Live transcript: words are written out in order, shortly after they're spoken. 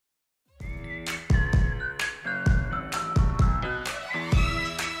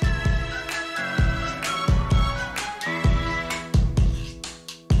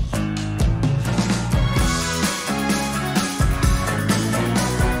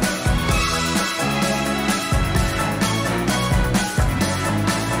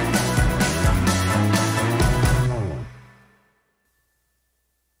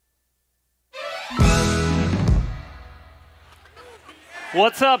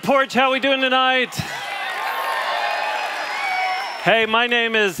What's up, Porch? How we doing tonight? Hey, my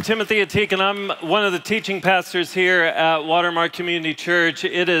name is Timothy Ateek, and I'm one of the teaching pastors here at Watermark Community Church.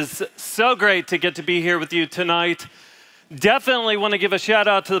 It is so great to get to be here with you tonight. Definitely want to give a shout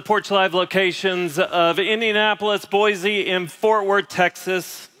out to the Porch Live locations of Indianapolis, Boise, and Fort Worth,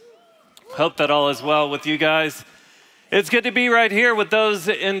 Texas. Hope that all is well with you guys. It's good to be right here with those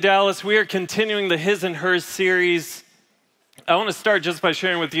in Dallas. We are continuing the His and Hers series. I want to start just by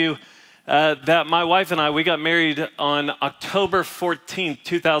sharing with you that my wife and I, we got married on October 14th,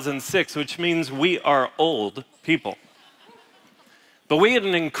 2006, which means we are old people. But we had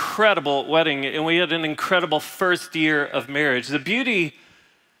an incredible wedding, and we had an incredible first year of marriage. The beauty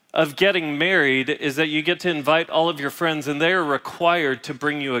of getting married is that you get to invite all of your friends, and they are required to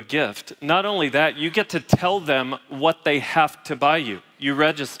bring you a gift. Not only that, you get to tell them what they have to buy you. You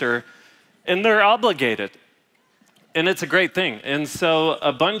register, and they're obligated. And it's a great thing. And so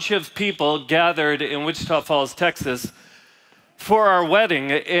a bunch of people gathered in Wichita Falls, Texas for our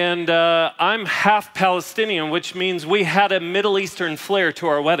wedding. And I'm half Palestinian, which means we had a Middle Eastern flair to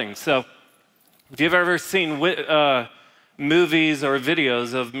our wedding. So if you've ever seen movies or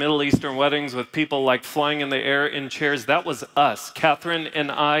videos of Middle Eastern weddings with people like flying in the air in chairs, that was us. Catherine and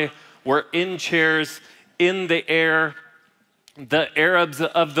I were in chairs in the air. The Arabs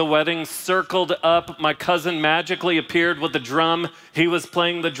of the wedding circled up. My cousin magically appeared with the drum. He was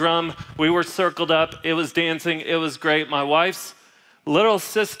playing the drum. We were circled up. It was dancing. It was great. My wife's little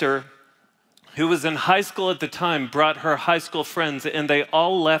sister, who was in high school at the time, brought her high school friends, and they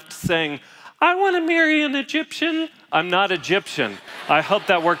all left saying, "I want to marry an Egyptian." I'm not Egyptian. I hope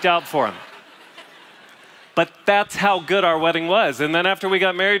that worked out for him. But that's how good our wedding was. And then after we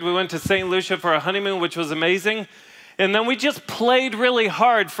got married, we went to St. Lucia for a honeymoon, which was amazing. And then we just played really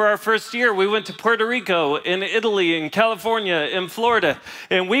hard for our first year. We went to Puerto Rico, in Italy, in California, in Florida.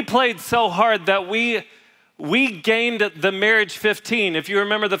 And we played so hard that we gained the marriage 15. If you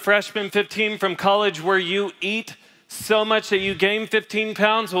remember the freshman 15 from college where you eat so much that you gain 15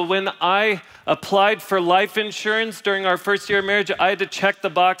 pounds. Well, when I applied for life insurance during our first year of marriage, I had to check the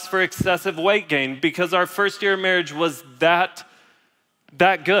box for excessive weight gain because our first year of marriage was that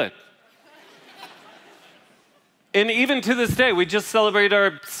good. And even to this day, we just celebrated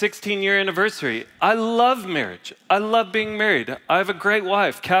our 16-year anniversary. I love marriage. I love being married. I have a great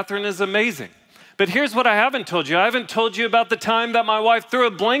wife. Catherine is amazing. But here's what I haven't told you. I haven't told you about the time that my wife threw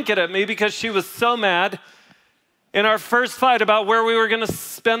a blanket at me because she was so mad in our first fight about where we were going to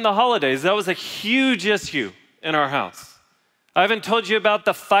spend the holidays. That was a huge issue in our house. I haven't told you about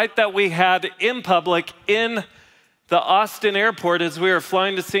the fight that we had in public in the Austin airport as we were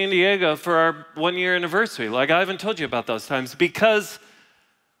flying to San Diego for our 1-year anniversary. I haven't told you about those times because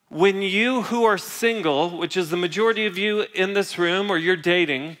when you who are single, which is the majority of you in this room or you're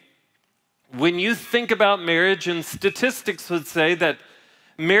dating, when you think about marriage, and statistics would say that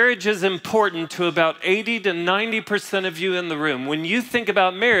marriage is important to about 80 to 90% of you in the room. When you think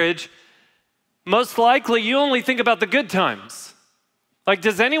about marriage, most likely you only think about the good times.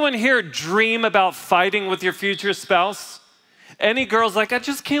 Does anyone here dream about fighting with your future spouse? Any girls I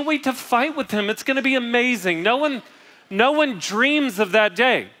just can't wait to fight with him. It's going to be amazing. No one dreams of that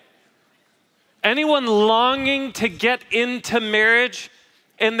day. Anyone longing to get into marriage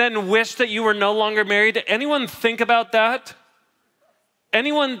and then wish that you were no longer married? Anyone think about that?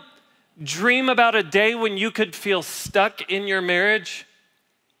 Anyone dream about a day when you could feel stuck in your marriage?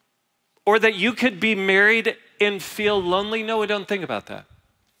 Or that you could be married and feel lonely? No, we don't think about that.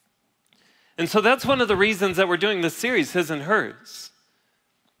 And so that's one of the reasons that we're doing this series, His and Hers.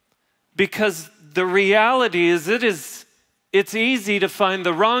 Because the reality is it's easy to find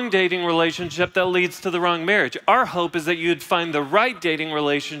the wrong dating relationship that leads to the wrong marriage. Our hope is that you'd find the right dating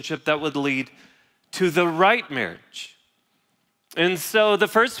relationship that would lead to the right marriage. And so the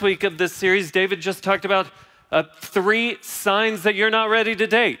first week of this series, David just talked about 3 signs that you're not ready to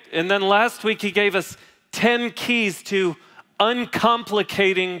date. And then last week, he gave us 10 keys to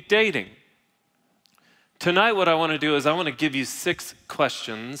uncomplicating dating. Tonight, what I want to do is I want to give you 6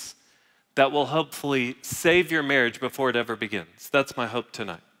 questions that will hopefully save your marriage before it ever begins. That's my hope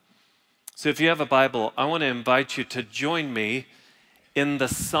tonight. So if you have a Bible, I want to invite you to join me in the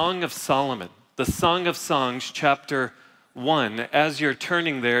Song of Solomon, the Song of Songs, chapter 1. As you're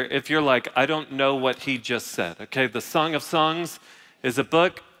turning there, if you're like, I don't know what he just said, okay? The Song of Songs is a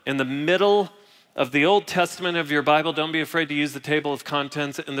book in the middle of the Old Testament of your Bible. Don't be afraid to use the table of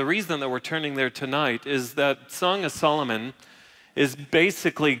contents. And the reason that we're turning there tonight is that Song of Solomon is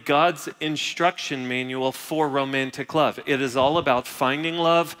basically God's instruction manual for romantic love. It is all about finding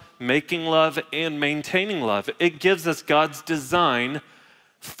love, making love, and maintaining love. It gives us God's design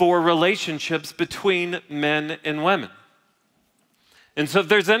for relationships between men and women. And so if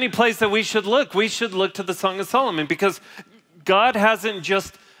there's any place that we should look to the Song of Solomon, because God hasn't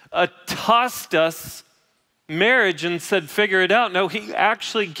just tossed us marriage and said, figure it out. No, he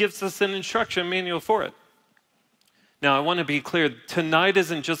actually gives us an instruction manual for it. Now, I want to be clear. Tonight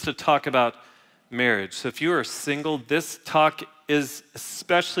isn't just a talk about marriage. So if you are single, this talk is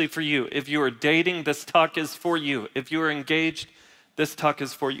especially for you. If you are dating, this talk is for you. If you are engaged, this talk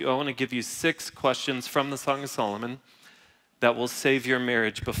is for you. I want to give you 6 questions from the Song of Solomon that will save your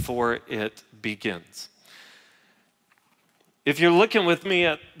marriage before it begins. If you're looking with me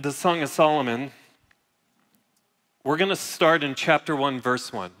at the Song of Solomon, we're going to start in chapter 1,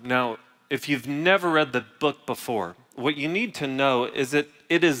 verse 1. Now, if you've never read the book before, what you need to know is that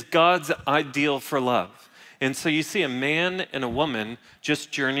it is God's ideal for love. And so you see a man and a woman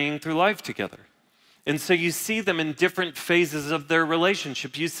just journeying through life together. And so you see them in different phases of their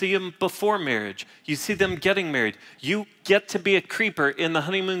relationship. You see them before marriage. You see them getting married. You get to be a creeper in the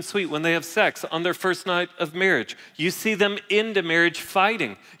honeymoon suite when they have sex on their first night of marriage. You see them into marriage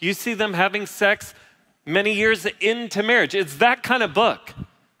fighting. You see them having sex many years into marriage. It's that kind of book.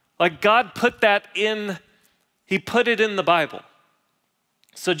 Like God put that in, he put it in the Bible.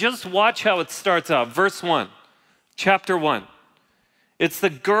 So just watch how it starts out. Verse 1, chapter 1. It's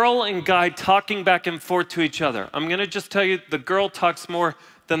the girl and guy talking back and forth to each other. I'm going to just tell you, the girl talks more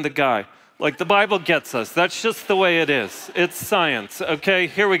than the guy. Like the Bible gets us. That's just the way it is. It's science, okay?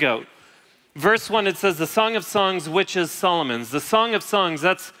 Here we go. Verse 1, it says, the Song of Songs, which is Solomon's. The Song of Songs,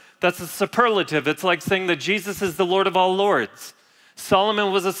 that's a superlative. It's like saying that Jesus is the Lord of all lords.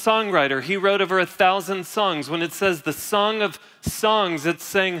 Solomon was a songwriter. He wrote over 1,000 songs. When it says the Song of Songs, it's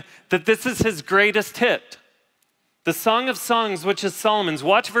saying that this is his greatest hit. The Song of Songs, which is Solomon's.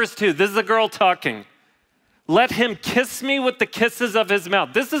 Watch verse 2. This is a girl talking. Let him kiss me with the kisses of his mouth.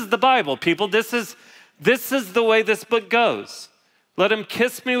 This is the Bible, people. This is the way this book goes. Let him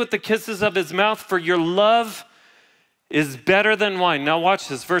kiss me with the kisses of his mouth, for your love is better than wine. Now watch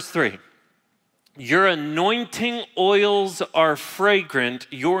this, verse 3. Your anointing oils are fragrant.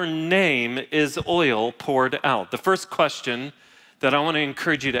 Your name is oil poured out. The first question that I want to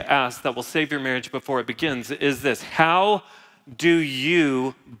encourage you to ask that will save your marriage before it begins is this: how do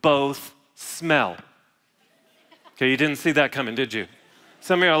you both smell? Okay, you didn't see that coming, did you?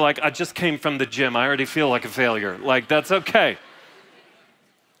 Some of you are like, I just came from the gym. I already feel like a failure. Like, that's okay.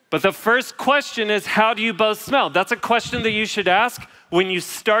 But the first question is, how do you both smell? That's a question that you should ask when you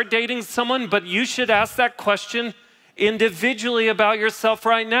start dating someone, but you should ask that question individually about yourself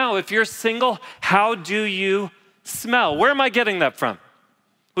right now. If you're single, how do you smell? Where am I getting that from?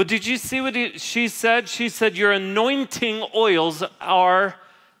 Well, did you see what she said? She said, your anointing oils are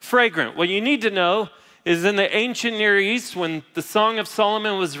fragrant. What you need to know is in the ancient Near East, when the Song of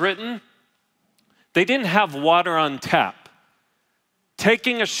Solomon was written, they didn't have water on tap.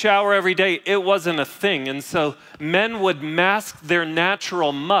 Taking a shower every day, it wasn't a thing. And so men would mask their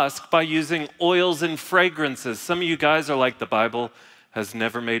natural musk by using oils and fragrances. Some of you guys are like, the Bible has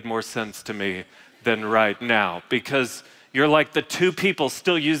never made more sense to me than right now, because you're like the 2 people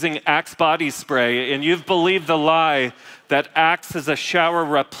still using Axe body spray, and you've believed the lie that Axe is a shower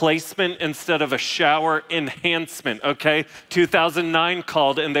replacement instead of a shower enhancement, okay? 2009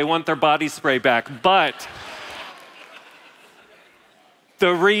 called, and they want their body spray back. But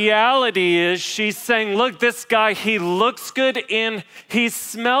the reality is she's saying, look, this guy, he looks good and he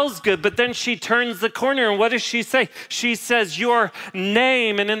smells good. But then she turns the corner, and what does she say? She says, your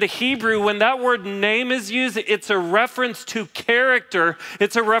name. And in the Hebrew, when that word name is used, it's a reference to character.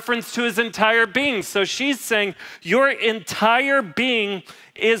 It's a reference to his entire being. So she's saying, your entire being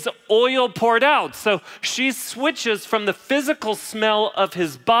is oil poured out. So she switches from the physical smell of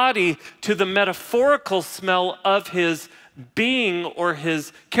his body to the metaphorical smell of his being or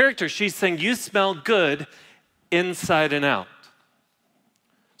his character. She's saying, you smell good inside and out.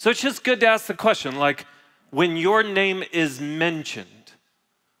 So it's just good to ask the question, like, when your name is mentioned,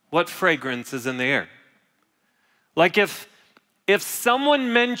 what fragrance is in the air? Like if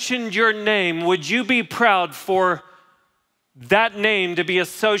someone mentioned your name, would you be proud for that name to be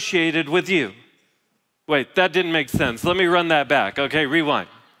associated with you? Wait, that didn't make sense. Let me run that back. Okay, rewind.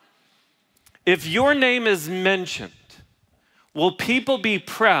 If your name is mentioned, will people be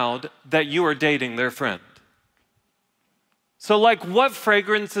proud that you are dating their friend? So like, what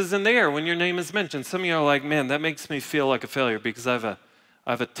fragrance is in the air when your name is mentioned? Some of you are like, man, that makes me feel like a failure because I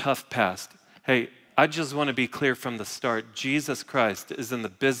have a tough past. Hey, I just want to be clear from the start. Jesus Christ is in the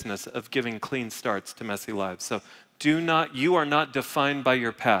business of giving clean starts to messy lives. So you are not defined by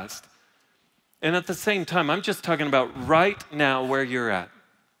your past. And at the same time, I'm just talking about right now where you're at.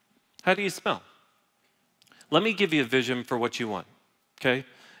 How do you smell? Let me give you a vision for what you want, okay?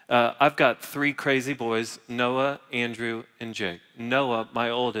 I've got 3 crazy boys, Noah, Andrew, and Jake. Noah, my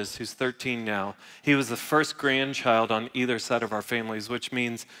oldest, who's 13 now, he was the first grandchild on either side of our families, which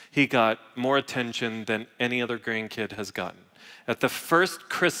means he got more attention than any other grandkid has gotten. At the first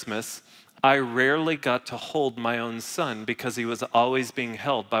Christmas, I rarely got to hold my own son because he was always being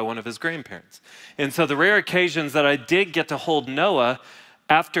held by one of his grandparents. And so the rare occasions that I did get to hold Noah,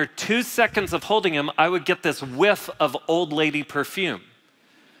 after 2 seconds of holding him, I would get this whiff of old lady perfume,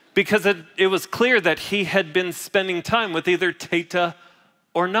 because it was clear that he had been spending time with either Tata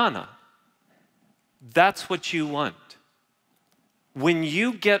or Nana. That's what you want. When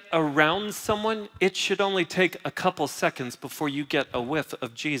you get around someone, it should only take a couple seconds before you get a whiff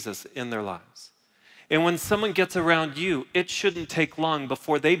of Jesus in their lives. And when someone gets around you, it shouldn't take long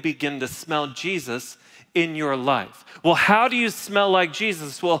before they begin to smell Jesus in your life. Well, how do you smell like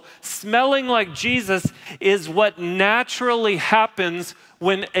Jesus? Well, smelling like Jesus is what naturally happens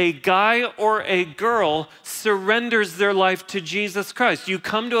when a guy or a girl surrenders their life to Jesus Christ. You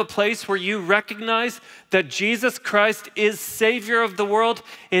come to a place where you recognize that Jesus Christ is Savior of the world,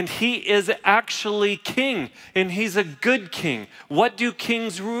 and He is actually King, and He's a good King. What do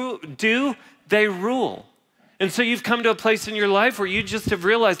kings do? They rule. And so you've come to a place in your life where you just have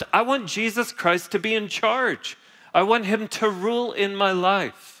realized, I want Jesus Christ to be in charge. I want Him to rule in my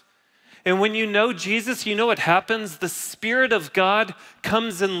life. And when you know Jesus, you know what happens? The Spirit of God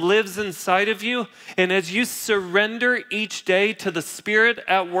comes and lives inside of you. And as you surrender each day to the Spirit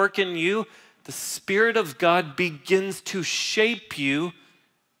at work in you, the Spirit of God begins to shape you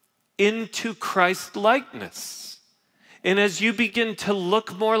into Christ likeness. And as you begin to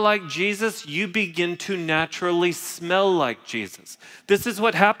look more like Jesus, you begin to naturally smell like Jesus. This is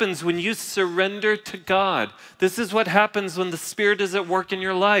what happens when you surrender to God. This is what happens when the Spirit is at work in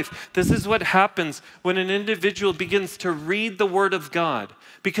your life. This is what happens when an individual begins to read the Word of God.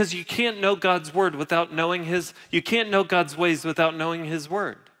 Because you can't know God's Word without knowing you can't know God's ways without knowing His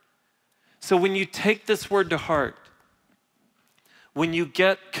Word. So when you take this Word to heart, when you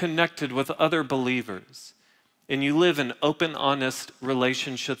get connected with other believers, and you live in open, honest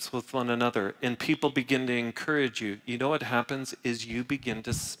relationships with one another, and people begin to encourage you, you know what happens is you begin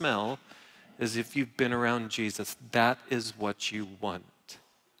to smell as if you've been around Jesus. That is what you want.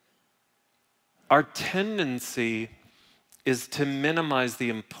 Our tendency is to minimize the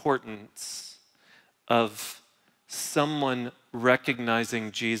importance of someone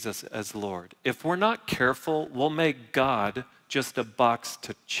recognizing Jesus as Lord. If we're not careful, we'll make God just a box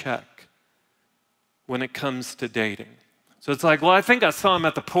to check when it comes to dating. So it's like, well, I think I saw him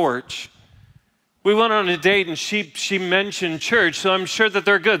at the Porch. We went on a date and she mentioned church, so I'm sure that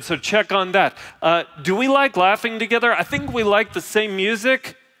they're good, so check on that. Do we like laughing together? I think we like the same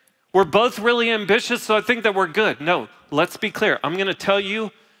music. We're both really ambitious, so I think that we're good. No, let's be clear. I'm gonna tell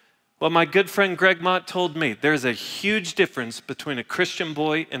you what my good friend Greg Mott told me. There's a huge difference between a Christian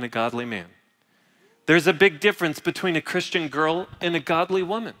boy and a godly man. There's a big difference between a Christian girl and a godly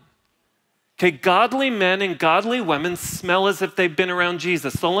woman. Okay, godly men and godly women smell as if they've been around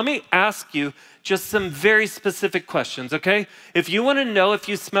Jesus. So let me ask you just some very specific questions, okay? If you want to know if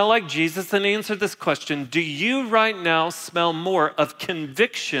you smell like Jesus, then answer this question. Do you right now smell more of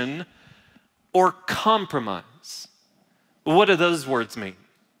conviction or compromise? What do those words mean?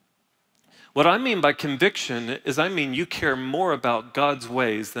 What I mean by conviction is I mean you care more about God's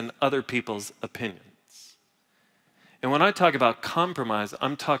ways than other people's opinions. And when I talk about compromise,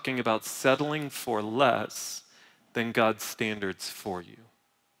 I'm talking about settling for less than God's standards for you.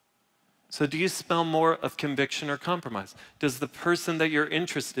 So do you smell more of conviction or compromise? Does the person that you're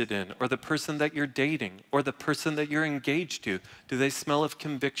interested in, or the person that you're dating, or the person that you're engaged to, do they smell of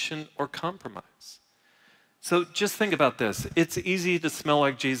conviction or compromise? So just think about this. It's easy to smell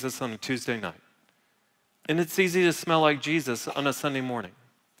like Jesus on a Tuesday night. And it's easy to smell like Jesus on a Sunday morning.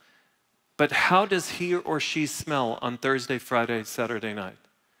 But how does he or she smell on Thursday, Friday, Saturday night?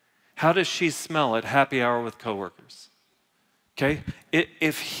 How does she smell at happy hour with coworkers? Okay?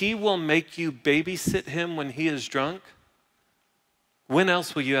 If he will make you babysit him when he is drunk, when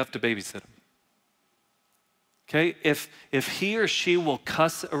else will you have to babysit him? Okay? If he or she will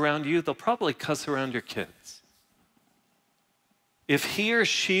cuss around you, they'll probably cuss around your kids. If he or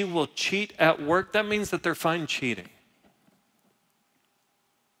she will cheat at work, that means that they're fine cheating.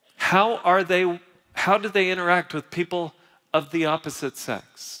 How do they interact with people of the opposite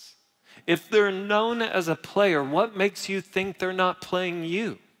sex? If they're known as a player, what makes you think they're not playing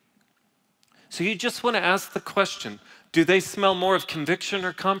you? So you just want to ask the question, do they smell more of conviction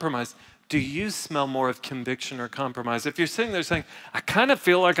or compromise? do you smell more of conviction or compromise? If you're sitting there saying, I kind of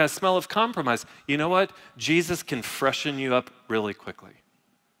feel like I smell of compromise, you know what? Jesus can freshen you up really quickly.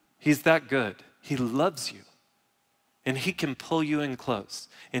 He's that good. He loves you. And he can pull you in close.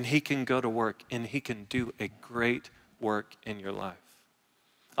 And he can go to work. And he can do a great work in your life.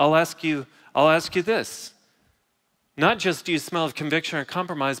 I'll ask you this. Not just do you smell of conviction or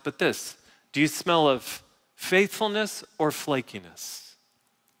compromise, but this. Do you smell of faithfulness or flakiness?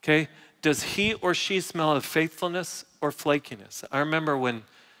 Okay? Does he or she smell of faithfulness or flakiness? I remember when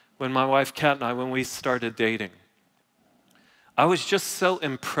my wife Kat and I, when we started dating, I was just so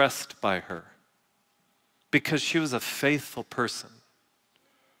impressed by her because she was a faithful person.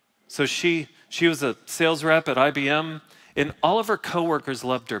 So she was a sales rep at IBM, and all of her coworkers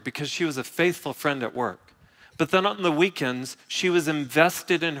loved her because she was a faithful friend at work. But then on the weekends, she was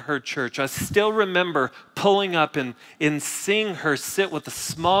invested in her church. I still remember pulling up and seeing her sit with a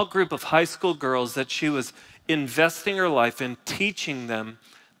small group of high school girls that she was investing her life in, teaching them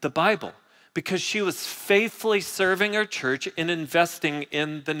the Bible, because she was faithfully serving her church and investing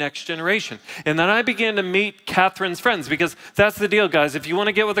in the next generation. And then I began to meet Catherine's friends, because that's the deal, guys. If you want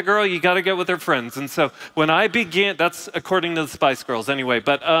to get with a girl, you got to get with her friends. And so when I began, that's according to the Spice Girls anyway,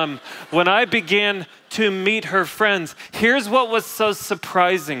 but when I began to meet her friends, here's what was so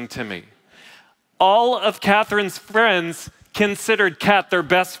surprising to me. All of Catherine's friends considered Kat their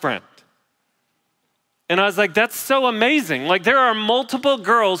best friend. And I was like, that's so amazing. Like, there are multiple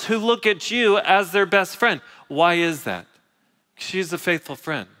girls who look at you as their best friend. Why is that? She's a faithful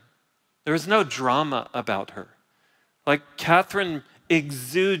friend. There was no drama about her. Like, Catherine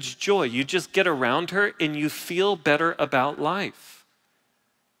exudes joy. You just get around her and you feel better about life.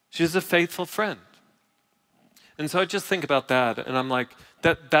 She's a faithful friend. And so I just think about that, and I'm like,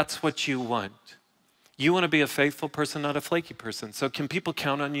 that's what you want. You want to be a faithful person, not a flaky person. So can people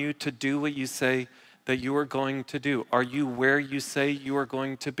count on you to do what you say that you are going to do? Are you where you say you are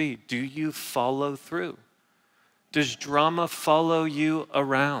going to be? Do you follow through? Does drama follow you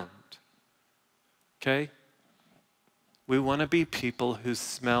around? Okay? We want to be people who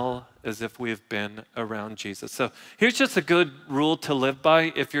smell as if we have been around Jesus. So here's just a good rule to live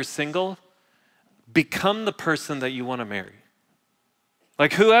by if you're single. Become the person that you want to marry.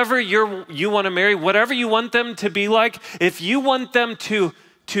 Like, whoever you want to marry, whatever you want them to be like, if you want them to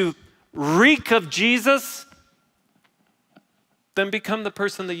reek of Jesus, then become the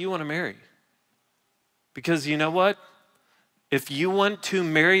person that you want to marry. Because you know what? If you want to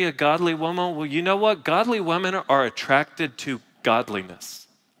marry a godly woman, well, you know what? Godly women are attracted to godliness.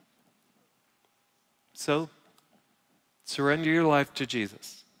 So, surrender your life to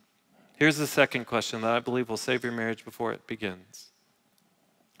Jesus. Here's the second question that I believe will save your marriage before it begins.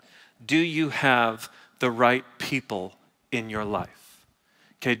 Do you have the right people in your life?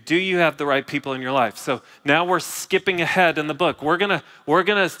 Okay, do you have the right people in your life? So now we're skipping ahead in the book. We're gonna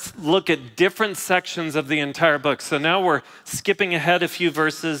look at different sections of the entire book. So now we're skipping ahead a few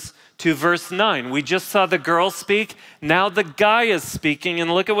verses to verse 9. We just saw the girl speak. Now the guy is speaking,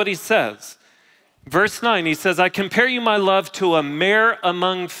 and look at what he says. Verse 9, he says, I compare you, my love, to a mare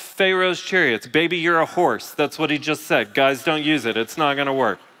among Pharaoh's chariots. Baby, you're a horse. That's what he just said. Guys, don't use it. It's not gonna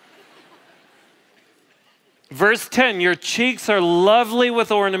work. Verse 10, your cheeks are lovely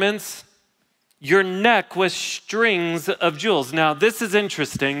with ornaments, your neck with strings of jewels. Now, this is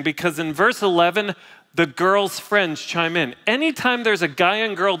interesting because in verse 11, the girl's friends chime in. Anytime there's a guy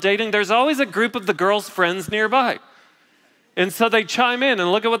and girl dating, there's always a group of the girl's friends nearby. And so they chime in,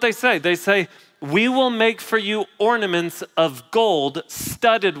 and look at what they say. They say, we will make for you ornaments of gold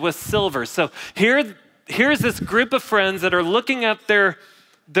studded with silver. So here's this group of friends that are looking at their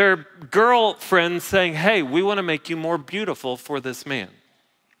girlfriend saying, hey, we want to make you more beautiful for this man.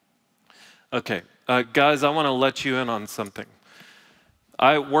 Okay, guys, I want to let you in on something.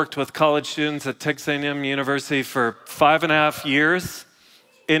 I worked with college students at Texas A&M University for 5.5 years,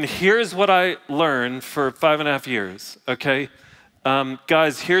 and here's what I learned for 5.5 years, okay?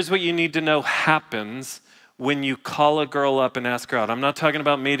 Guys, here's what you need to know happens when you call a girl up and ask her out. I'm not talking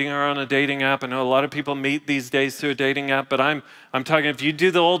about meeting her on a dating app. I know a lot of people meet these days through a dating app, but I'm talking if you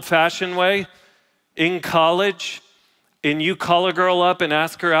do the old-fashioned way in college and you call a girl up and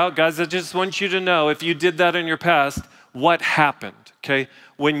ask her out, guys, I just want you to know if you did that in your past, what happened, okay?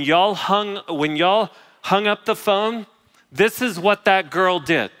 When y'all hung up the phone, this is what that girl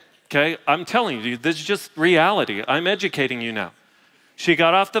did, okay? I'm telling you, this is just reality. I'm educating you now. She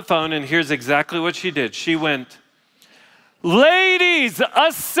got off the phone, and here's exactly what she did. She went, ladies,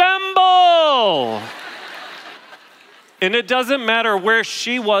 assemble! And it doesn't matter where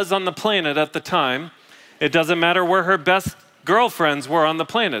she was on the planet at the time. It doesn't matter where her best girlfriends were on the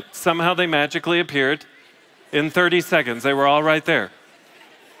planet. Somehow they magically appeared in 30 seconds. They were all right there.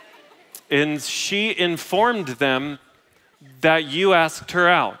 And she informed them that you asked her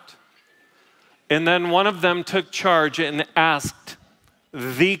out. And then one of them took charge and asked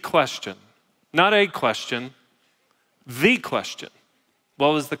the question. Not a question, the question.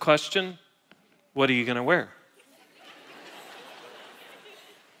 What was the question? What are you going to wear?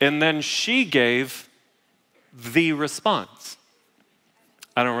 And then she gave the response.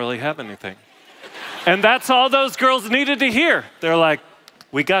 I don't really have anything. And that's all those girls needed to hear. They're like,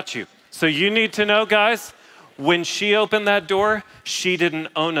 we got you. So you need to know, guys, when she opened that door, she didn't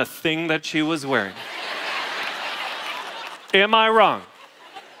own a thing that she was wearing. Am I wrong?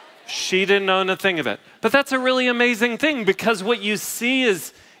 She didn't own a thing of it. But that's a really amazing thing, because what you see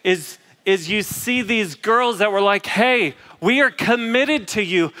is you see these girls that were like, hey, we are committed to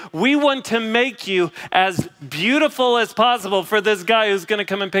you. We want to make you as beautiful as possible for this guy who's going to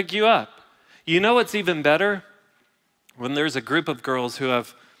come and pick you up. You know what's even better? When there's a group of girls who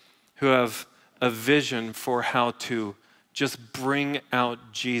have a vision for how to just bring out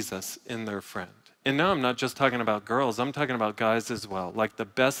Jesus in their friend. And now I'm not just talking about girls, I'm talking about guys as well. Like, the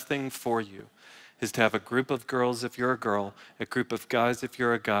best thing for you is to have a group of girls if you're a girl, a group of guys if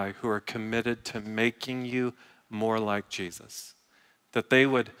you're a guy, who are committed to making you more like Jesus. That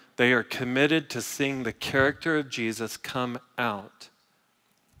they are committed to seeing the character of Jesus come out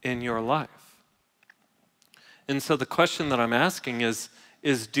in your life. And so the question that I'm asking is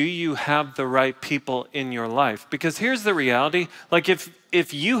do you have the right people in your life? Because here's the reality. Like,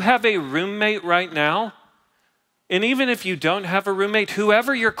 if you have a roommate right now, and even if you don't have a roommate,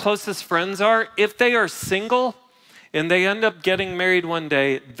 whoever your closest friends are, if they are single and they end up getting married one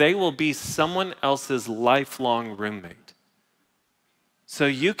day, they will be someone else's lifelong roommate. So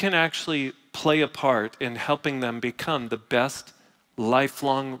you can actually play a part in helping them become the best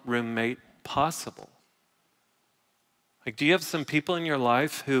lifelong roommate possible. Like, do you have some people in your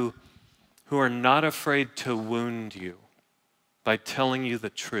life who are not afraid to wound you by telling you the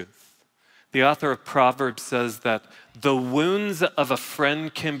truth? The author of Proverbs says that the wounds of a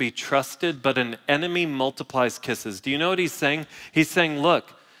friend can be trusted, but an enemy multiplies kisses. Do you know what he's saying? He's saying,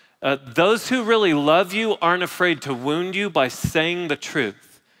 look, those who really love you aren't afraid to wound you by saying the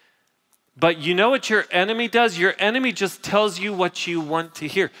truth. But you know what your enemy does? Your enemy just tells you what you want to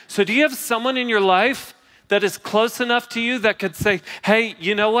hear. So do you have someone in your life that is close enough to you that could say, hey,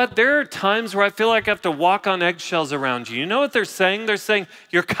 you know what? There are times where I feel like I have to walk on eggshells around you. You know what they're saying? They're saying,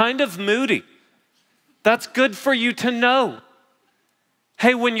 you're kind of moody. That's good for you to know.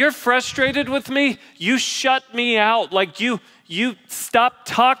 Hey, when you're frustrated with me, you shut me out. Like, you stop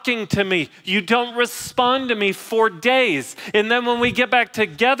talking to me. You don't respond to me for days. And then when we get back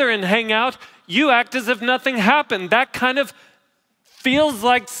together and hang out, you act as if nothing happened. That kind of feels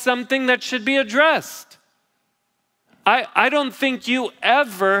like something that should be addressed. I don't think you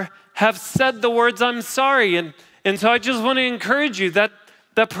ever have said the words, I'm sorry. And so I just want to encourage you that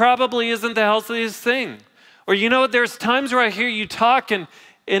probably isn't the healthiest thing. Or, you know what, there's times where I hear you talk and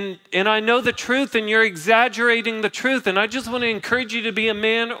I know the truth and you're exaggerating the truth. And I just want to encourage you to be a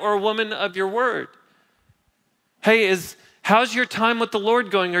man or a woman of your word. Hey, how's your time with the Lord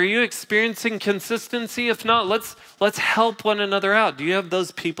going? Are you experiencing consistency? If not, let's help one another out. Do you have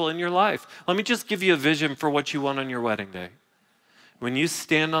those people in your life? Let me just give you a vision for what you want on your wedding day. When you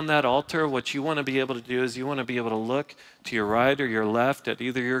stand on that altar, what you want to be able to do is you want to be able to look to your right or your left at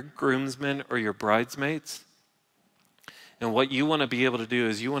either your groomsmen or your bridesmaids. And what you want to be able to do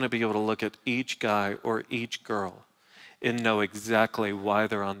is you want to be able to look at each guy or each girl and know exactly why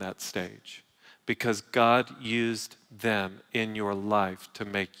they're on that stage. Because God used them in your life to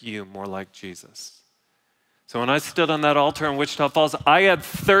make you more like Jesus. So when I stood on that altar in Wichita Falls, I had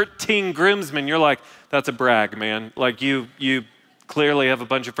 13 groomsmen. You're like, that's a brag, man. Like, you clearly have a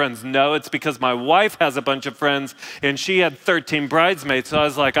bunch of friends. No, it's because my wife has a bunch of friends and she had 13 bridesmaids. So I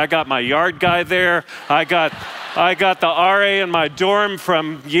was like, I got my yard guy there. I got the RA in my dorm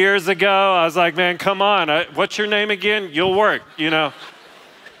from years ago. I was like, man, come on. What's your name again? You'll work, you know.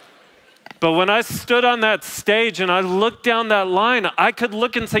 But when I stood on that stage and I looked down that line, I could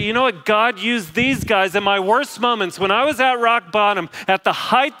look and say, you know what? God used these guys in my worst moments. When I was at rock bottom, at the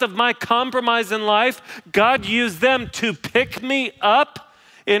height of my compromise in life, God used them to pick me up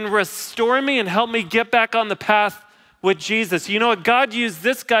and restore me and help me get back on the path with Jesus. You know what? God used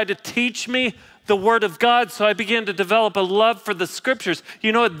this guy to teach me the Word of God, so I began to develop a love for the Scriptures.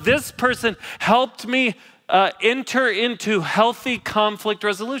 You know what? This person helped me enter into healthy conflict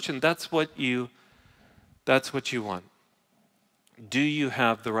resolution. That's what you want. Do you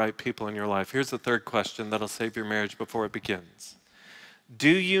have the right people in your life? Here's the third question that'll save your marriage before it begins. Do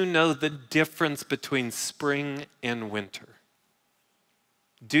you know the difference between spring and winter?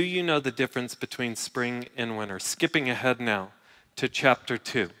 Do you know the difference between spring and winter? Skipping ahead now to chapter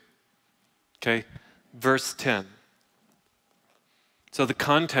 2, okay, verse 10. So the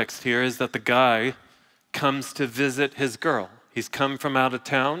context here is that the guy comes to visit his girl. He's come from out of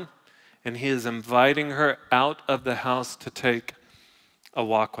town, and he is inviting her out of the house to take a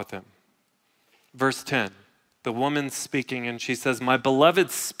walk with him. Verse 10, the woman's speaking, and she says, "My beloved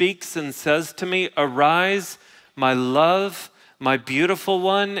speaks and says to me, 'Arise, my love, my beautiful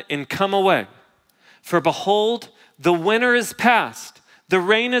one, and come away. For behold, the winter is past. The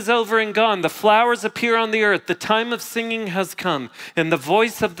rain is over and gone. The flowers appear on the earth. The time of singing has come, and the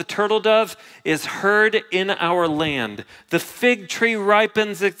voice of the turtle dove is heard in our land. The fig tree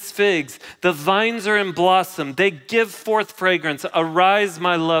ripens its figs. The vines are in blossom. They give forth fragrance. Arise,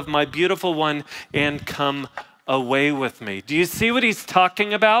 my love, my beautiful one, and come away with me.'" Do you see what he's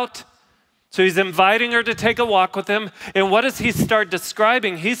talking about? So he's inviting her to take a walk with him. And what does he start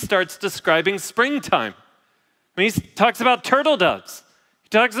describing? He starts describing springtime. I mean, he talks about turtle doves. He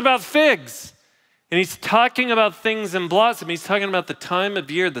talks about figs. And he's talking about things in blossom. He's talking about the time of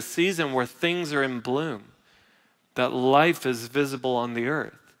year, the season where things are in bloom, that life is visible on the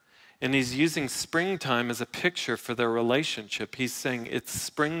earth. And he's using springtime as a picture for their relationship. He's saying it's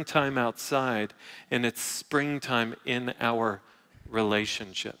springtime outside and it's springtime in our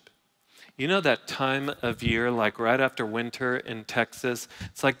relationship. You know that time of year, like right after winter in Texas,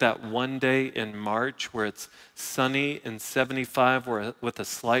 it's like that one day in March where it's sunny and 75 with a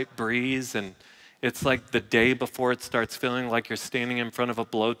slight breeze, and it's like the day before it starts feeling like you're standing in front of a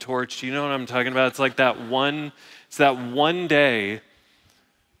blowtorch. You know what I'm talking about? It's like that one day,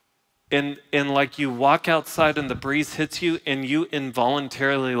 and like you walk outside and the breeze hits you and you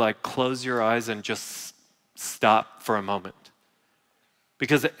involuntarily like close your eyes and just stop for a moment.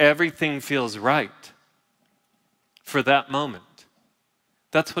 Because everything feels right for that moment.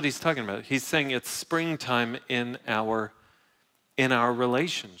 That's what he's talking about. He's saying it's springtime in our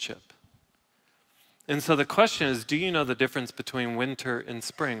relationship. And so the question is, do you know the difference between winter and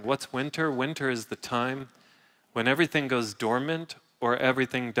spring? What's winter? Winter is the time when everything goes dormant or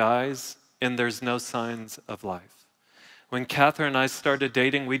everything dies and there's no signs of life. When Catherine and I started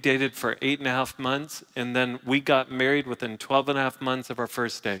dating, we dated for 8.5 months, and then we got married within 12.5 months of our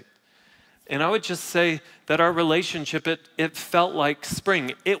first date. And I would just say that our relationship, it felt like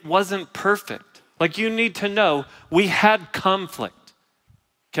spring. It wasn't perfect. Like, you need to know, we had conflict,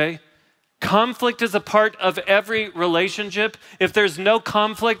 okay? Conflict is a part of every relationship. If there's no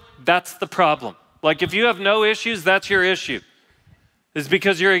conflict, that's the problem. Like, if you have no issues, that's your issue. It's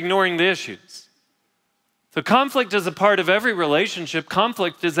because you're ignoring the issues. So conflict is a part of every relationship.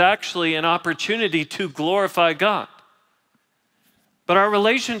 Conflict is actually an opportunity to glorify God. But our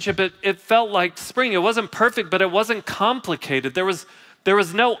relationship, it felt like spring. It wasn't perfect, but it wasn't complicated. There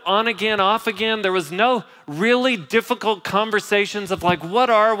was no on again, off again. There was no really difficult conversations of like, what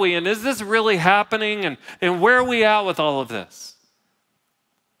are we? And is this really happening? And where are we at with all of this?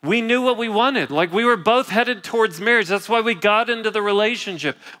 We knew what we wanted. Like, we were both headed towards marriage. That's why we got into the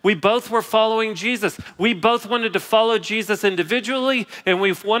relationship. We both were following Jesus. We both wanted to follow Jesus individually, and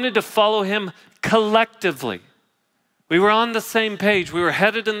we wanted to follow him collectively. We were on the same page. We were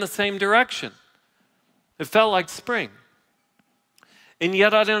headed in the same direction. It felt like spring. And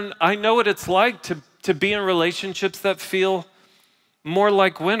yet I know what it's like to be in relationships that feel more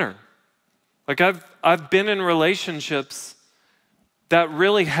like winter. Like, I've been in relationships that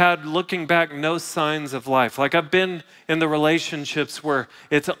really had, looking back, no signs of life. Like, I've been in the relationships where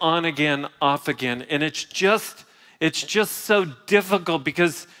it's on again, off again, and it's just so difficult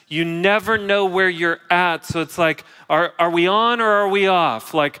because you never know where you're at. So it's like, are we on or are we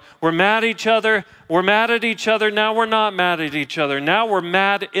off? Like, we're mad at each other, now we're not mad at each other. Now we're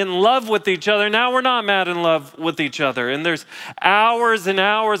mad in love with each other, now we're not mad in love with each other. And there's hours and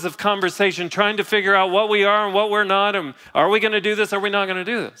hours of conversation trying to figure out what we are and what we're not, and are we gonna do this, are we not gonna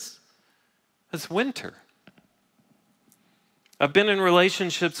do this? It's winter. I've been in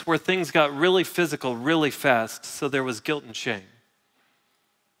relationships where things got really physical really fast, so there was guilt and shame.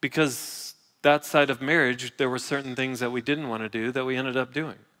 Because that side of marriage, there were certain things that we didn't want to do that we ended up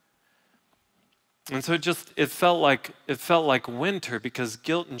doing. And so it felt like winter because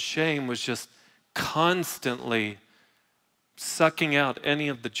guilt and shame was just constantly sucking out any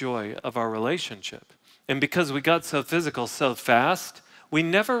of the joy of our relationship. And because we got so physical so fast, we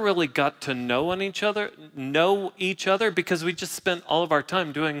never really got to know each other because we just spent all of our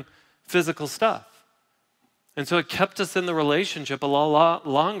time doing physical stuff. And so it kept us in the relationship a lot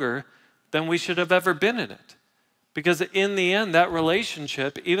longer than we should have ever been in it. Because in the end, that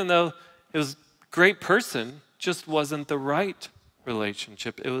relationship, even though it was a great person, just wasn't the right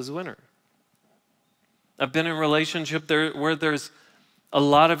relationship. It was winner. I've been in a relationship where there's a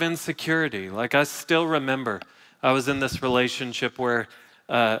lot of insecurity. Like I still remember I was in this relationship where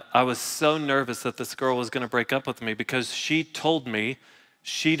I was so nervous that this girl was going to break up with me because she told me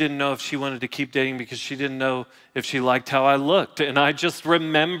she didn't know if she wanted to keep dating because she didn't know if she liked how I looked. And I just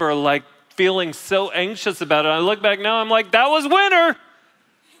remember like feeling so anxious about it. I look back now, I'm like, that was winter.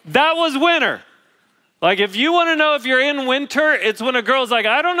 That was winter. Like if you want to know if you're in winter, it's when a girl's like,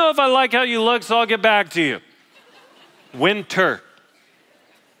 I don't know if I like how you look, so I'll get back to you. Winter.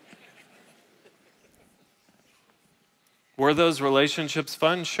 Were those relationships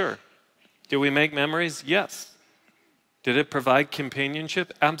fun? Sure. Did we make memories? Yes. Did it provide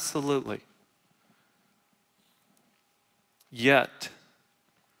companionship? Absolutely. Yet,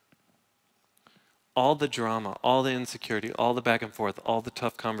 all the drama, all the insecurity, all the back and forth, all the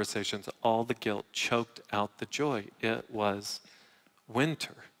tough conversations, all the guilt choked out the joy. It was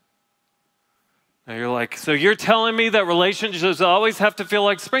winter. Now you're like, so you're telling me that relationships always have to feel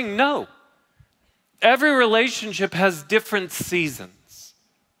like spring? No. Every relationship has different seasons.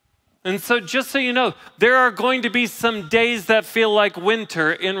 And so just so you know, there are going to be some days that feel like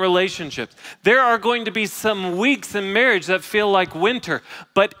winter in relationships. There are going to be some weeks in marriage that feel like winter.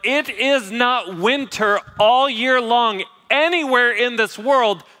 But it is not winter all year long anywhere in this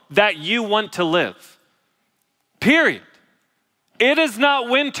world that you want to live. Period. It is not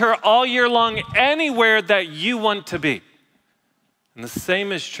winter all year long anywhere that you want to be. And the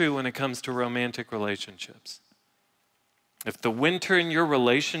same is true when it comes to romantic relationships. If the winter in your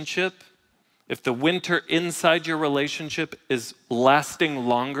relationship, if the winter inside your relationship is lasting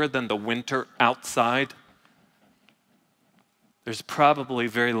longer than the winter outside, there's probably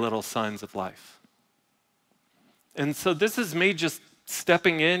very little signs of life. And so this is me just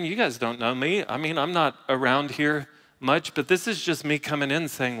stepping in. You guys don't know me. I mean, I'm not around here much, but this is just me coming in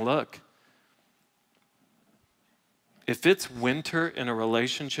saying, look, if it's winter in a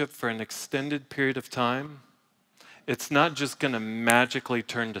relationship for an extended period of time, it's not just going to magically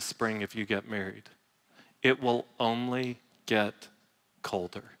turn to spring if you get married. It will only get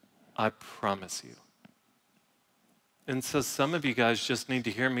colder. I promise you. And so some of you guys just need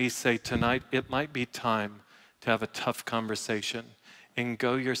to hear me say tonight, it might be time to have a tough conversation and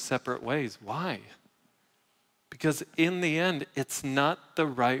go your separate ways. Why? Because in the end, it's not the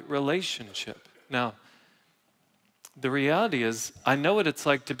right relationship. Now, the reality is, I know what it's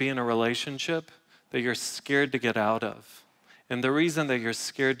like to be in a relationship that you're scared to get out of. And the reason that you're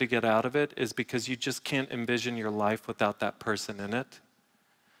scared to get out of it is because you just can't envision your life without that person in it.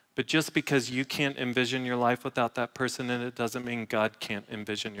 But just because you can't envision your life without that person in it doesn't mean God can't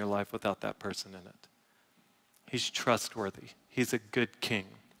envision your life without that person in it. He's trustworthy. He's a good king.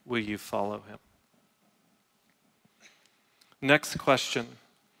 Will you follow him? Next question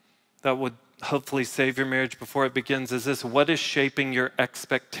that would hopefully save your marriage before it begins is this: what is shaping your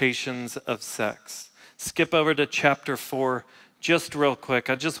expectations of sex? Skip over to chapter 4 just real quick.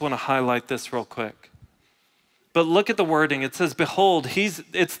 I just want to highlight this real quick. But look at the wording. It says, behold,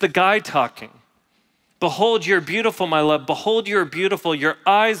 it's the guy talking. Behold, you're beautiful, my love. Behold, you're beautiful. Your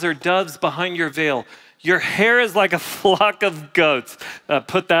eyes are doves behind your veil. Your hair is like a flock of goats.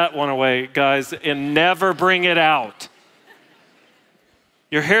 Put that one away, guys, and never bring it out.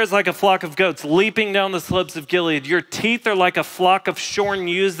 Your hair is like a flock of goats leaping down the slopes of Gilead. Your teeth are like a flock of shorn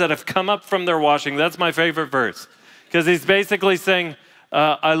ewes that have come up from their washing. That's my favorite verse, because he's basically saying,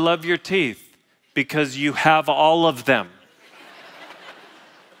 I love your teeth because you have all of them.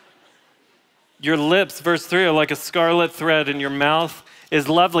 Your lips, verse 3, are like a scarlet thread, and your mouth is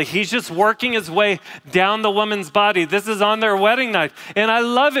lovely. He's just working his way down the woman's body. This is on their wedding night. And I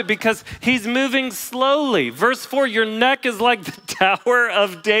love it because he's moving slowly. Verse 4, your neck is like the Tower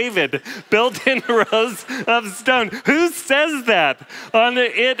of David, built in rows of stone. Who says that? On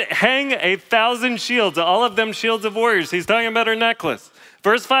it hang 1,000 shields, all of them shields of warriors. He's talking about her necklace.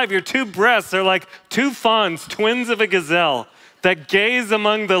 Verse 5, your two breasts are like two fawns, twins of a gazelle, that gaze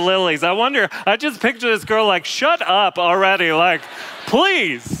among the lilies. I wonder, I just picture this girl like, shut up already, like,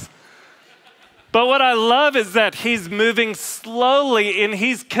 please. But what I love is that he's moving slowly and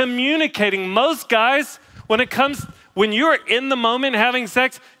he's communicating. Most guys, when you're in the moment having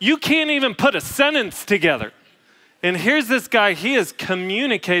sex, you can't even put a sentence together. And here's this guy, he is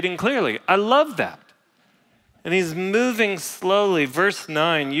communicating clearly. I love that. And he's moving slowly. Verse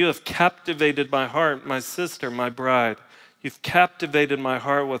 9, you have captivated my heart, my sister, my bride. You've captivated my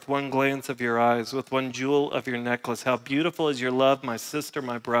heart with one glance of your eyes, with one jewel of your necklace. How beautiful is your love, my sister,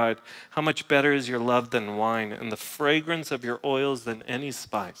 my bride. How much better is your love than wine, and the fragrance of your oils than any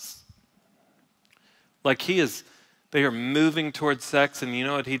spice. Like they are moving towards sex, and you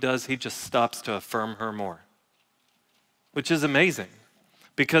know what he does? He just stops to affirm her more, which is amazing.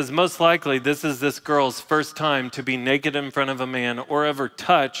 Because most likely this is this girl's first time to be naked in front of a man or ever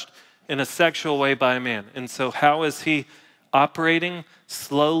touched in a sexual way by a man. And so how is he operating?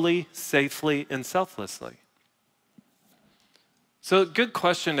 Slowly, safely, and selflessly. So a good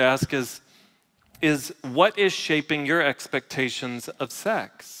question to ask is what is shaping your expectations of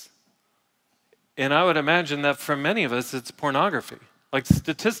sex? And I would imagine that for many of us, it's pornography. Like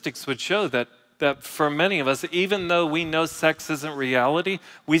statistics would show that for many of us, even though we know sex isn't reality,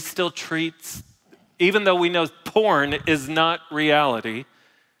 we still treat, even though we know porn is not reality,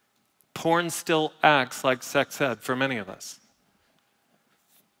 porn still acts like sex ed for many of us.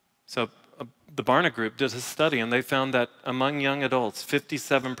 So the Barna Group did a study, and they found that among young adults,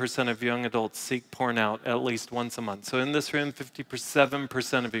 57% of young adults seek porn out at least once a month. So in this room,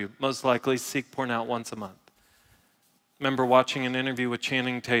 57% of you most likely seek porn out once a month. I remember watching an interview with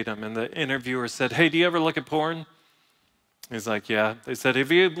Channing Tatum, and the interviewer said, "Hey, do you ever look at porn?" He's like, "Yeah." They said,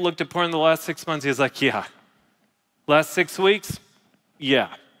 "Have you looked at porn in the last 6 months?" He's like, "Yeah." "Last 6 weeks?"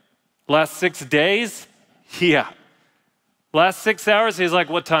 "Yeah." "Last 6 days?" "Yeah." "Last 6 hours?" He's like,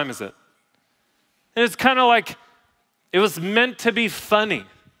 "What time is it?" And it's kind of like it was meant to be funny,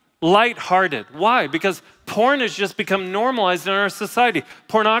 lighthearted. Why? Because porn has just become normalized in our society.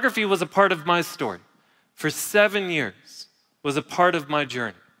 Pornography was a part of my story. For 7 years, was a part of my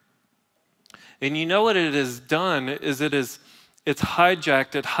journey. And you know what it has done is it's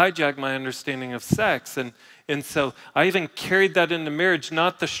hijacked my understanding of sex. And so I even carried that into marriage,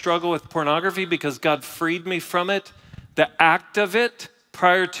 not the struggle with pornography because God freed me from it, the act of it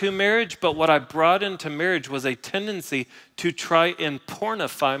prior to marriage, but what I brought into marriage was a tendency to try and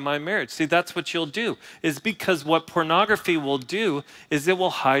pornify my marriage. See, that's what you'll do, is because what pornography will do is it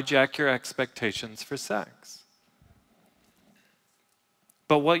will hijack your expectations for sex.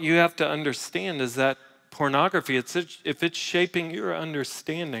 But what you have to understand is that pornography, if it's shaping your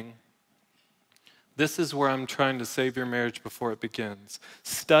understanding, this is where I'm trying to save your marriage before it begins.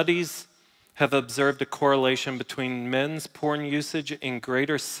 Studies have observed a correlation between men's porn usage and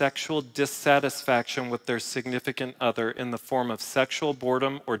greater sexual dissatisfaction with their significant other in the form of sexual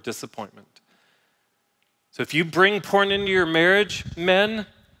boredom or disappointment. So if you bring porn into your marriage, men,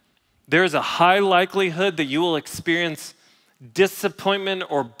 there's a high likelihood that you will experience disappointment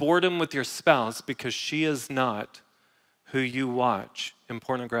or boredom with your spouse because she is not who you watch in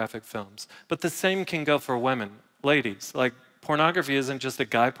pornographic films. But the same can go for women. Ladies, like pornography isn't just a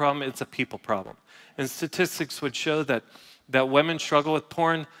guy problem, it's a people problem. And statistics would show that women struggle with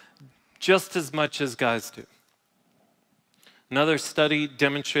porn just as much as guys do. Another study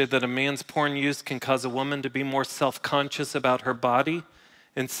demonstrated that a man's porn use can cause a woman to be more self-conscious about her body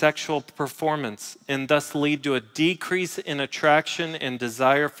and sexual performance, and thus lead to a decrease in attraction and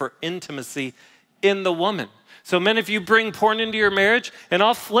desire for intimacy in the woman. So men, if you bring porn into your marriage, and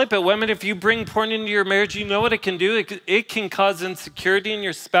I'll flip it, women, if you bring porn into your marriage, you know what it can do? It can cause insecurity in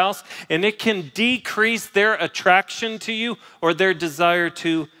your spouse, and it can decrease their attraction to you or their desire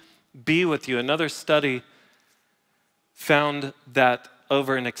to be with you. Another study found that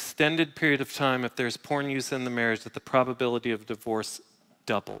over an extended period of time, if there's porn use in the marriage, that the probability of divorce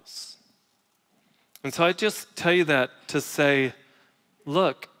doubles. And so I just tell you that to say,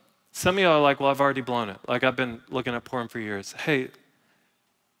 look, some of y'all are like, well, I've already blown it. Like, I've been looking at porn for years. Hey,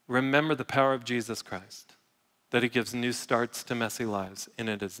 remember the power of Jesus Christ, that he gives new starts to messy lives, and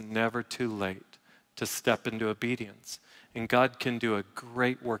it is never too late to step into obedience. And God can do a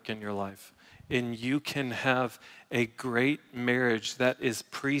great work in your life, and you can have a great marriage that is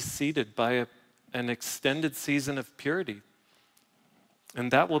preceded by an extended season of purity.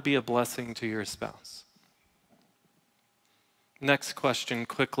 And that will be a blessing to your spouse. Next question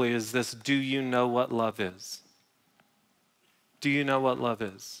quickly is this: do you know what love is? Do you know what love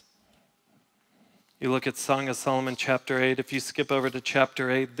is? You look at Song of Solomon chapter 8. If you skip over to chapter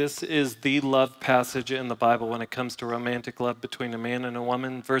 8, this is the love passage in the Bible when it comes to romantic love between a man and a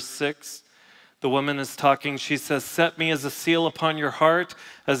woman. Verse 6, the woman is talking. She says, "Set me as a seal upon your heart,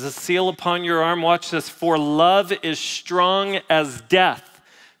 as a seal upon your arm." Watch this. "For love is strong as death.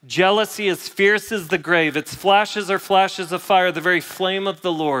 Jealousy is fierce as the grave. Its flashes are flashes of fire, the very flame of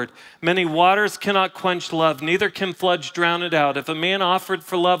the Lord. Many waters cannot quench love, neither can floods drown it out. If a man offered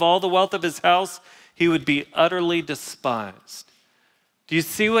for love all the wealth of his house, he would be utterly despised." Do you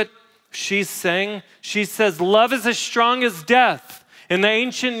see what she's saying? She says, love is as strong as death. In the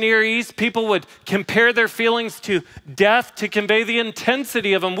ancient Near East, people would compare their feelings to death to convey the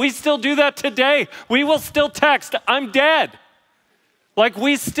intensity of them. We still do that today. We will still text, I'm dead. Like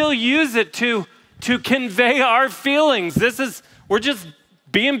we still use it to convey our feelings. We're just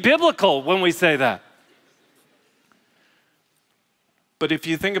being biblical when we say that. But if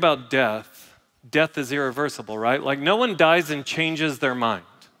you think about death, death is irreversible, right? Like no one dies and changes their mind.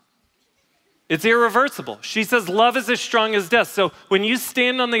 It's irreversible. She says love is as strong as death. So when you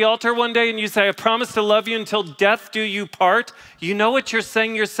stand on the altar one day and you say, I promise to love you until death do you part, you know what you're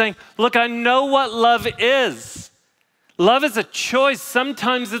saying? You're saying, look, I know what love is. Love is a choice.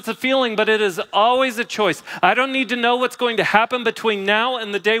 Sometimes it's a feeling, but it is always a choice. I don't need to know what's going to happen between now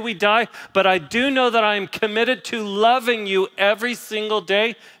and the day we die, but I do know that I am committed to loving you every single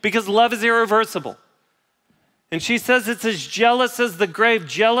day because love is irreversible. And she says it's as jealous as the grave.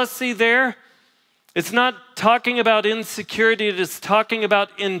 Jealousy there, it's not talking about insecurity, it is talking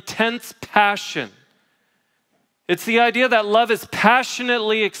about intense passion. It's the idea that love is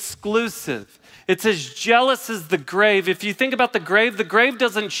passionately exclusive. It's as jealous as the grave. If you think about the grave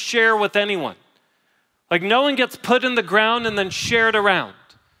doesn't share with anyone. Like no one gets put in the ground and then shared around.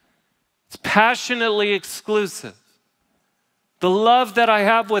 It's passionately exclusive. The love that I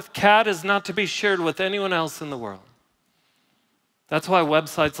have with Kat is not to be shared with anyone else in the world. That's why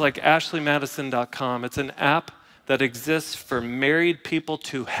websites like ashleymadison.com, it's an app that exists for married people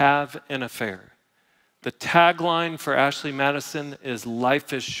to have an affair. The tagline for Ashley Madison is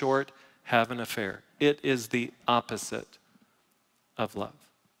life is short, have an affair. It is the opposite of love.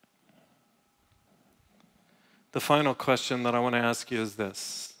 The final question that I want to ask you is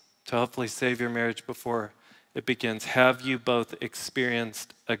this, to hopefully save your marriage before it begins. Have you both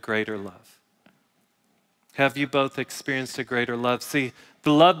experienced a greater love? Have you both experienced a greater love? See,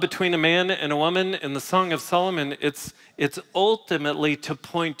 the love between a man and a woman in the Song of Solomon, it's ultimately to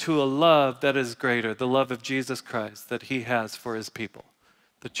point to a love that is greater, the love of Jesus Christ that he has for his people.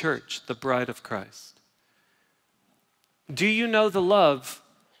 The church, the bride of Christ. Do you know the love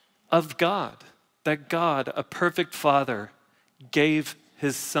of God? That God, a perfect Father, gave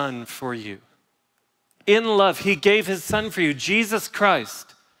his Son for you. In love, he gave his Son for you, Jesus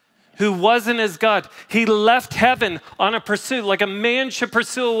Christ, who wasn't as God. He left heaven on a pursuit, like a man should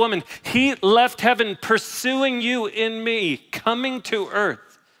pursue a woman. He left heaven pursuing you in me, coming to earth.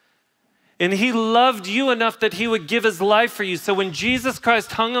 And he loved you enough that he would give his life for you. So when Jesus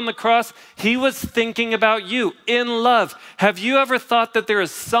Christ hung on the cross, he was thinking about you in love. Have you ever thought that there is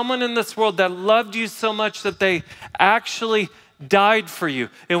someone in this world that loved you so much that they actually died for you?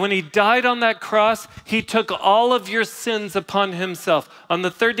 And when he died on that cross, he took all of your sins upon himself. On the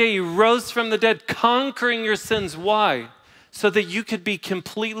third day, he rose from the dead, conquering your sins. Why? So that you could be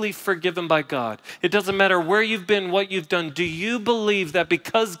completely forgiven by God. It doesn't matter where you've been, what you've done. Do you believe that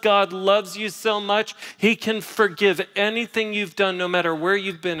because God loves you so much, he can forgive anything you've done, no matter where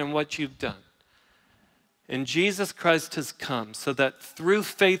you've been and what you've done? And Jesus Christ has come so that through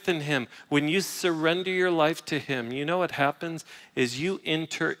faith in him, when you surrender your life to him, you know what happens is you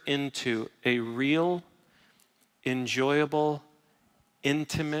enter into a real, enjoyable,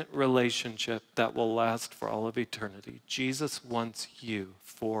 intimate relationship that will last for all of eternity. Jesus wants you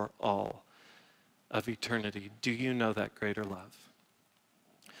for all of eternity. Do you know that greater love?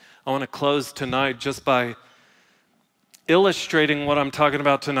 I want to close tonight just by illustrating what I'm talking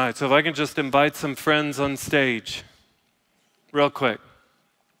about tonight. So if I can just invite some friends on stage real quick.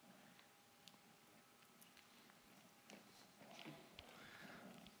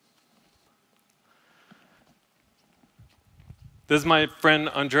 This is my friend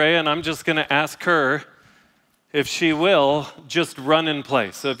Andrea, and I'm just going to ask her if she will just run in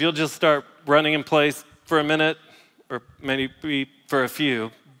place. So if you'll just start running in place for a minute, or maybe for a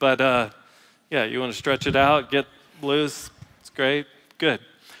few. But yeah, you want to stretch it out, get loose. It's great. Good.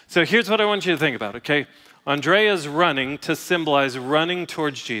 So here's what I want you to think about, okay? Andrea's running to symbolize running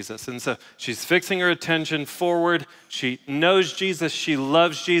towards Jesus. And so she's fixing her attention forward. She knows Jesus. She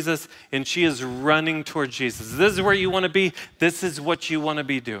loves Jesus. And she is running towards Jesus. This is where you want to be. This is what you want to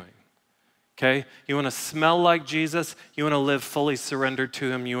be doing. Okay? You want to smell like Jesus. You want to live fully surrendered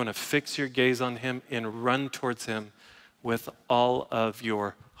to him. You want to fix your gaze on him and run towards him with all of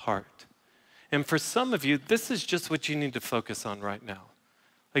your heart. And for some of you, this is just what you need to focus on right now.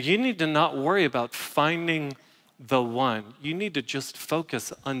 Like, you need to not worry about finding the one. You need to just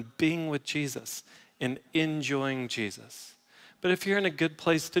focus on being with Jesus and enjoying Jesus. But if you're in a good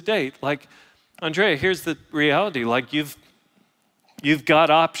place to date, like, Andrea, here's the reality. Like, you've got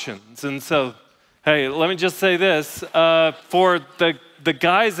options. And so, hey, let me just say this. For the the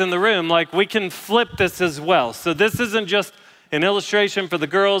guys in the room, like we can flip this as well. So this isn't just an illustration for the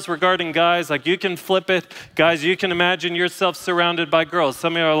girls regarding guys. Like you can flip it. Guys, you can imagine yourself surrounded by girls.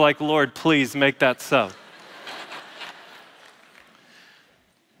 Some of you are like, Lord, please make that so.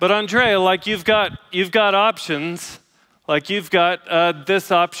 But Andrea, like you've got options. Like you've got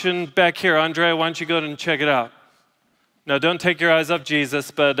this option back here. Andrea, why don't you go and check it out? No, don't take your eyes off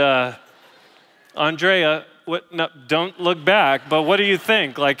Jesus, but Andrea, no, don't look back, but what do you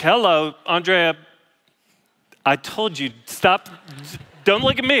think? Like, hello, Andrea, I told you, stop, don't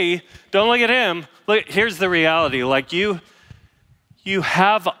look at me, don't look at him. Look, here's the reality. Like you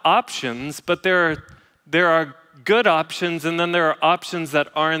have options, but there are good options, and then there are options that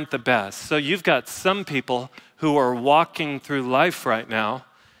aren't the best. So you've got some people who are walking through life right now,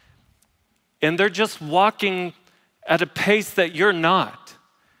 and they're just walking at a pace that you're not.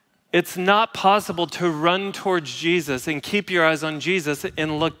 It's not possible to run towards Jesus and keep your eyes on Jesus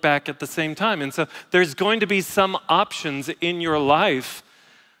and look back at the same time. And so there's going to be some options in your life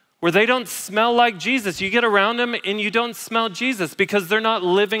where they don't smell like Jesus. You get around them and you don't smell Jesus because they're not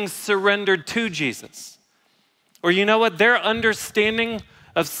living surrendered to Jesus. Or you know what? Their understanding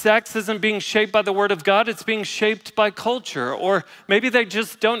of sex isn't being shaped by the Word of God, it's being shaped by culture. Or maybe they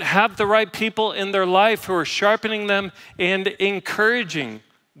just don't have the right people in their life who are sharpening them and encouraging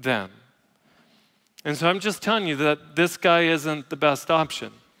them. And so I'm just telling you that this guy isn't the best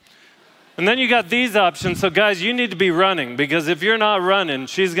option. And then you got these options. So guys, you need to be running, because if you're not running,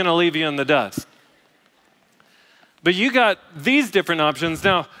 she's going to leave you in the dust. But you got these different options.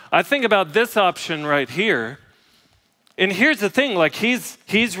 Now, I think about this option right here. And here's the thing, like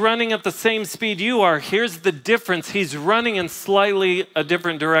he's running at the same speed you are. Here's the difference. He's running in slightly a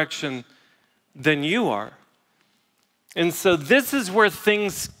different direction than you are. And so this is where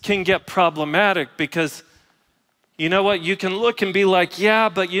things can get problematic, because you know what? You can look and be like, yeah,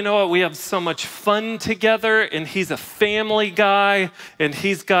 but you know what? We have so much fun together, and he's a family guy, and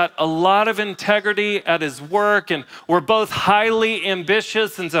he's got a lot of integrity at his work, and we're both highly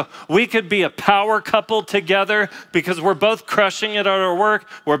ambitious, and so we could be a power couple together because we're both crushing it at our work.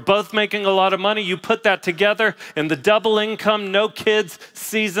 We're both making a lot of money. You put that together, and the double income, no kids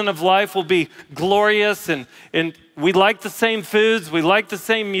season of life will be glorious, and we like the same foods. We like the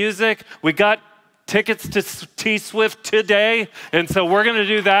same music. We got tickets to T-Swift today, and so we're going to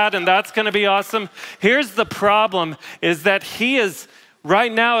do that, and that's going to be awesome. Here's the problem, is that he is,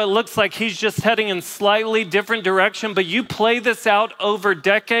 right now it looks like he's just heading in slightly different direction, but you play this out over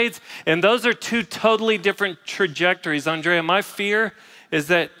decades, and those are two totally different trajectories. Andrea, my fear is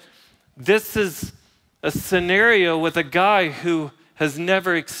that this is a scenario with a guy who has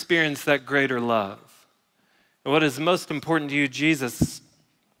never experienced that greater love. And what is most important to you, Jesus,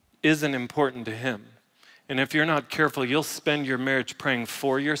 isn't important to him. And if you're not careful, you'll spend your marriage praying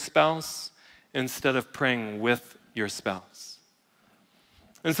for your spouse instead of praying with your spouse.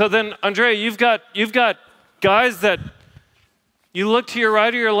 And so then, Andrea, you've got guys that you look to your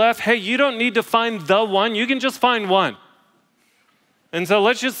right or your left. Hey, you don't need to find the one. You can just find one. And so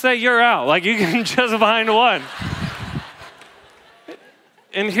let's just say you're out. Like, you can just find one.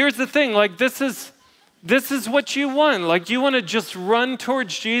 And here's the thing, like this is what you want. Like you want to just run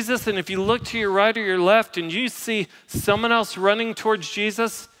towards Jesus, and if you look to your right or your left and you see someone else running towards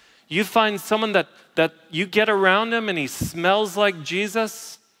Jesus, you find someone that you get around him and he smells like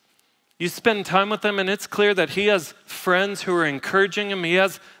Jesus. You spend time with him and it's clear that he has friends who are encouraging him. He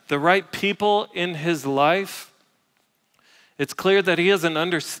has the right people in his life. It's clear that he has an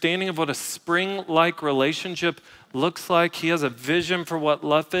understanding of what a spring-like relationship looks like. He has a vision for what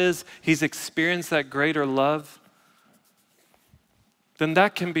love is. He's experienced that greater love. Then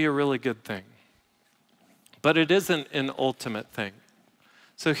that can be a really good thing. But it isn't an ultimate thing.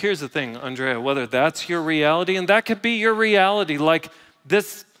 So here's the thing, Andrea, whether that's your reality, and that could be your reality, like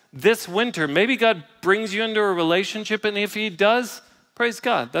this winter, maybe God brings you into a relationship, and if he does, praise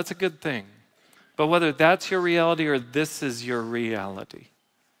God, that's a good thing. But whether that's your reality or this is your reality,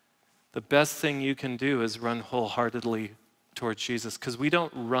 the best thing you can do is run wholeheartedly towards Jesus, because we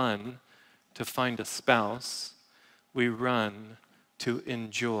don't run to find a spouse. We run to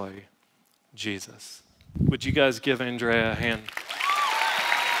enjoy Jesus. Would you guys give Andrea a hand?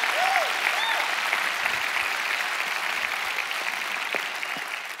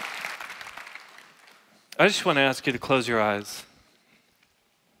 I just want to ask you to close your eyes.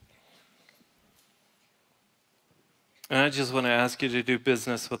 And I just want to ask you to do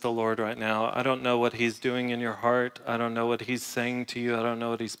business with the Lord right now. I don't know what he's doing in your heart. I don't know what he's saying to you. I don't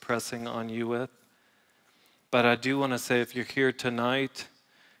know what he's pressing on you with. But I do want to say, if you're here tonight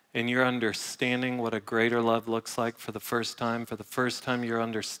and you're understanding what a greater love looks like for the first time you're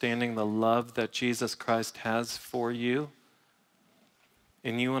understanding the love that Jesus Christ has for you,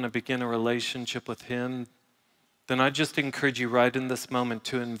 and you want to begin a relationship with him, then I just encourage you right in this moment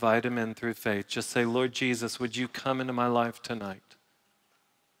to invite him in through faith. Just say, Lord Jesus, would you come into my life tonight?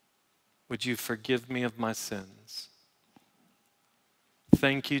 Would you forgive me of my sins?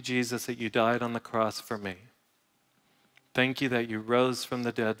 Thank you, Jesus, that you died on the cross for me. Thank you that you rose from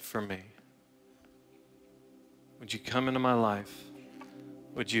the dead for me. Would you come into my life?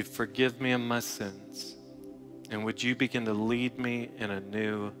 Would you forgive me of my sins? And would you begin to lead me in a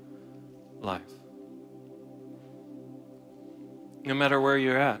new life? No matter where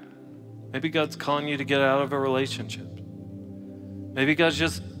you're at. Maybe God's calling you to get out of a relationship. Maybe God's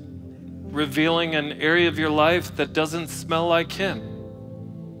just revealing an area of your life that doesn't smell like him.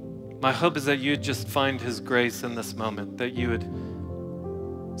 My hope is that you'd just find his grace in this moment, that you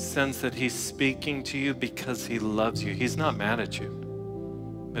would sense that he's speaking to you because he loves you. He's not mad at you,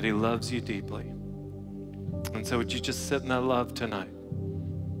 but he loves you deeply. And so would you just sit in that love tonight?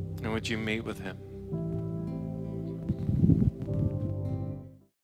 And would you meet with him?